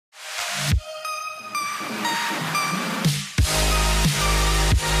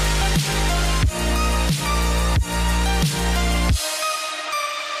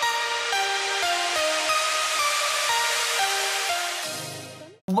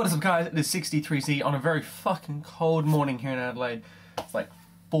What is up guys, it is 63Z on a very fucking cold morning here in Adelaide. It's like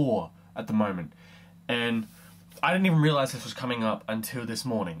 4 at the moment. And I didn't even realise this was coming up until this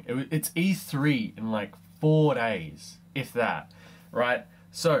morning. It's E3 in like 4 days, if that, right?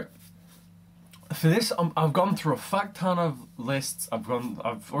 So, for this, I've gone through a fuck ton of lists. I've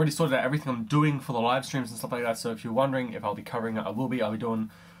already sorted out everything I'm doing for the live streams and stuff like that. So if you're wondering if I'll be covering it, I will be. I'll be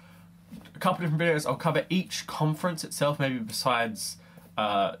doing a couple different videos. I'll cover each conference itself, maybe besides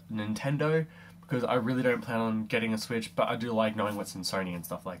Nintendo, because I really don't plan on getting a Switch, but I do like knowing what's in Sony and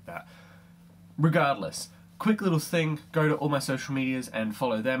stuff like that. Regardless, quick little thing, go to all my social medias and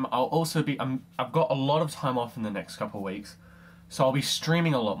follow them. I'll also be, I've got a lot of time off in the next couple of weeks, so I'll be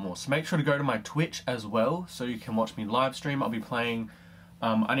streaming a lot more, so make sure to go to my Twitch as well, so you can watch me live stream. I'll be playing,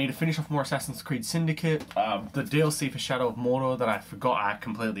 I need to finish off more Assassin's Creed Syndicate, the DLC for Shadow of Mordor that I forgot I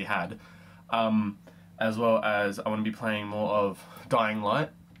completely had, as well as I want to be playing more of Dying Light.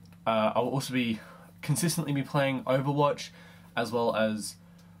 I'll also be consistently playing Overwatch, as well as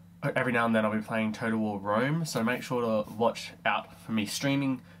every now and then I'll be playing Total War Rome, so make sure to watch out for me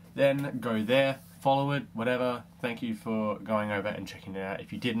streaming. Then go there, follow it, whatever. Thank you for going over and checking it out.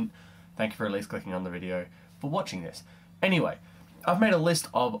 If you didn't, thank you for at least clicking on the video for watching this. Anyway, I've made a list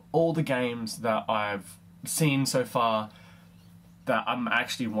of all the games that I've seen so far that I'm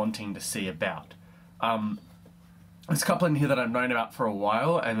actually wanting to see about. There's a couple in here that I've known about for a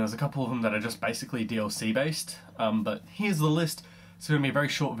while, and there's a couple of them that are just basically DLC based, but here's the list. It's going to be a very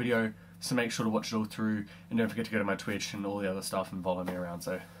short video, so make sure to watch it all through, and don't forget to go to my Twitch and all the other stuff and follow me around,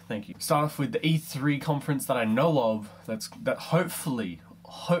 so thank you. Start off with the E3 conference that I know of, that hopefully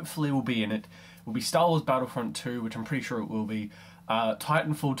will be in it, will be Star Wars Battlefront 2, which I'm pretty sure it will be,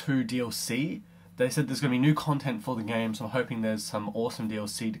 Titanfall 2 DLC. They said there's going to be new content for the game, so I'm hoping there's some awesome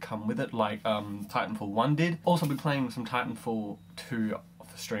DLC to come with it, like Titanfall 1 did. Also, I'll be playing some Titanfall 2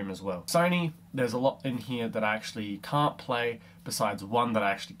 off the stream as well. Sony, there's a lot in here that I actually can't play, besides one that I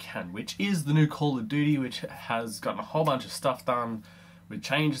actually can, which is the new Call of Duty, which has gotten a whole bunch of stuff done with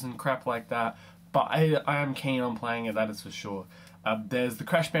changes and crap like that, but I am keen on playing it, that is for sure. There's the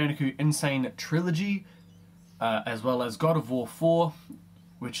Crash Bandicoot Insane Trilogy, as well as God of War 4,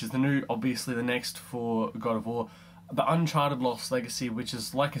 which is the new, obviously the next for God of War. The Uncharted Lost Legacy, which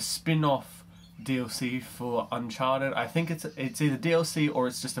is like a spin-off DLC for Uncharted. I think it's either DLC or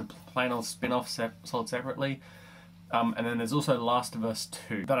it's just a plain old spin-off sold separately. And then there's also Last of Us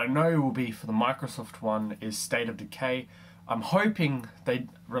 2. That I know will be for the Microsoft one is State of Decay. I'm hoping they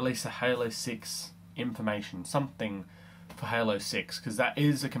release a Halo 6 information, something for Halo 6, because that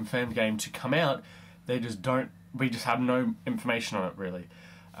is a confirmed game to come out. They just don't, we just have no information on it really.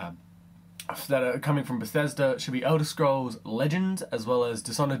 That are coming from Bethesda should be Elder Scrolls Legends, as well as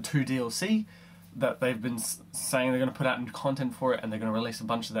Dishonored 2 DLC, that they've been saying they're going to put out new content for it, and they're going to release a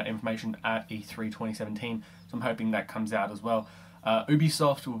bunch of that information at E3 2017, so I'm hoping that comes out as well.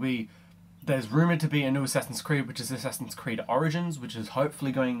 Ubisoft will be, there's rumoured to be a new Assassin's Creed, which is Assassin's Creed Origins, which is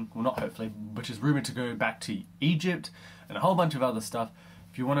hopefully going, well not hopefully, which is rumoured to go back to Egypt, and a whole bunch of other stuff.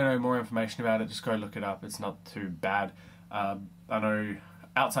 If you want to know more information about it, just go look it up, it's not too bad. I know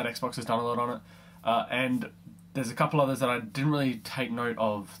Outside Xbox has done a lot on it, and there's a couple others that I didn't really take note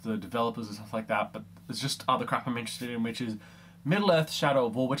of, the developers and stuff like that, but there's just other crap I'm interested in, which is Middle-earth Shadow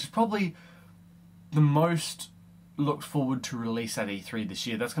of War, which is probably the most looked forward to release at E3 this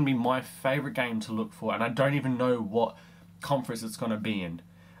year. That's going to be my favourite game to look for, and I don't even know what conference it's going to be in.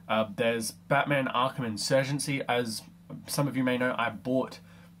 There's Batman Arkham Insurgency. As some of you may know, I bought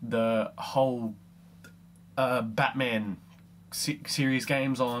the whole Batman series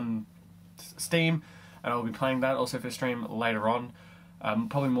games on Steam, and I'll be playing that also for stream later on,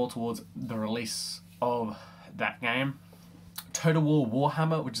 probably more towards the release of that game. Total War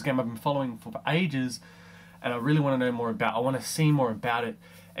Warhammer, which is a game I've been following for ages, and I really want to know more about. I want to see more about it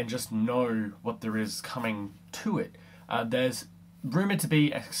and just know what there is coming to it. There's rumoured to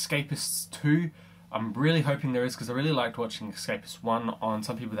be Escapists 2. I'm really hoping there is, because I really liked watching Escapists 1 on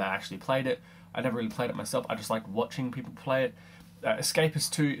some people that actually played it. I never really played it myself, I just like watching people play it.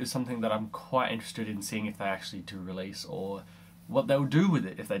 Escapist 2 is something that I'm quite interested in seeing if they actually do release, or what they'll do with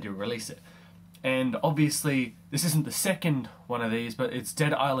it if they do release it. And obviously, this isn't the second one of these, but it's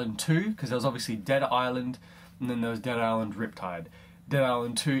Dead Island 2, because there was obviously Dead Island, and then there was Dead Island Riptide. Dead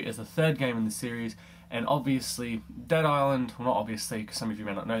Island 2 is the third game in the series, and obviously, Dead Island, well not obviously, because some of you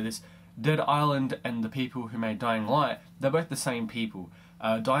may not know this, Dead Island and the people who made Dying Light, they're both the same people.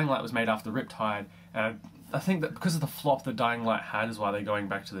 Dying Light was made after Riptide, and I think that because of the flop that Dying Light had is why they're going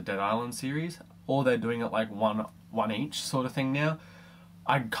back to the Dead Island series, or they're doing it like one each sort of thing now.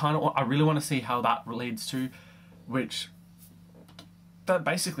 I really want to see how that leads to, which that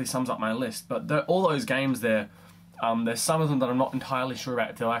basically sums up my list. But all those games there, there's some of them that I'm not entirely sure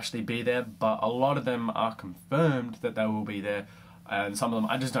about if they'll actually be there, but a lot of them are confirmed that they will be there, and some of them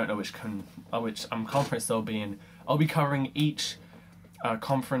I just don't know which conference they'll be in. I'll be covering each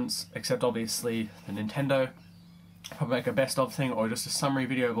conference except obviously the Nintendo. Probably make a best of thing or just a summary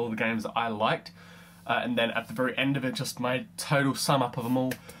video of all the games that I liked, and then at the very end of it just my total sum up of them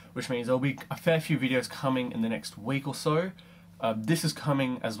all, which means there'll be a fair few videos coming in the next week or so. This is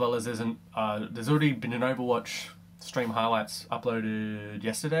coming as well as there's already been an Overwatch stream highlights uploaded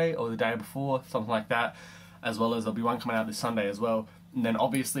yesterday or the day before, something like that, as well as there'll be one coming out this Sunday as well, and then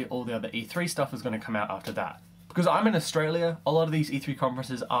obviously all the other E3 stuff is going to come out after that. Because I'm in Australia, a lot of these E3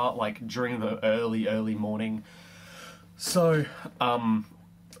 conferences are like during the early morning, so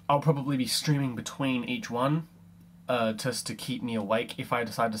I'll probably be streaming between each one just to keep me awake if I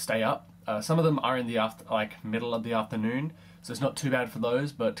decide to stay up. Some of them are in the middle of the afternoon, so it's not too bad for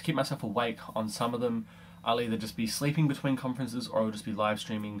those, but to keep myself awake on some of them, I'll either just be sleeping between conferences or I'll just be live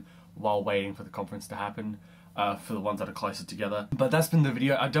streaming while waiting for the conference to happen, for the ones that are closer together. But that's been the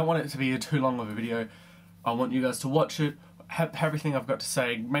video. I don't want it to be too long of a video. I want you guys to watch it, have everything I've got to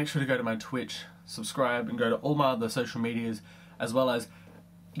say. Make sure to go to my Twitch, subscribe, and go to all my other social medias, as well as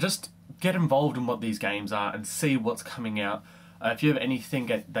just get involved in what these games are and see what's coming out. If you have anything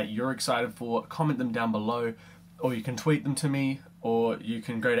that you're excited for, comment them down below, or you can tweet them to me, or you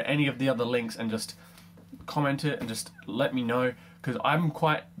can go to any of the other links and just comment it and just let me know, because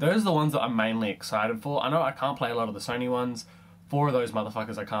those are the ones that I'm mainly excited for. I know I can't play a lot of the Sony ones. 4 of those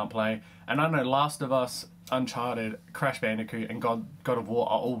motherfuckers I can't play, and I know Last of Us, Uncharted, Crash Bandicoot, and God of War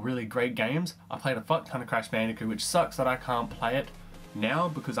are all really great games. I played a fuck ton of Crash Bandicoot, which sucks that I can't play it now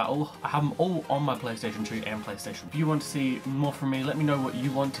because I have them all on my PlayStation 2 and PlayStation. If you want to see more from me, let me know what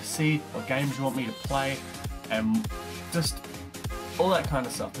you want to see, what games you want me to play, and just all that kind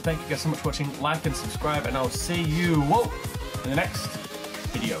of stuff. But thank you guys so much for watching. Like and subscribe, and I'll see you in the next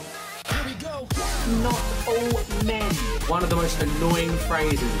video. Not all men. One of the most annoying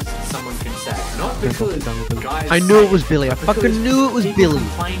phrases someone can say. Not because guys. I knew it was Billy. I fucking knew it was Billy.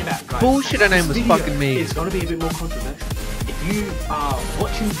 Complain about guys. Bullshit, her name was fucking me. It's going to be a bit more controversial. If you are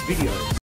watching this video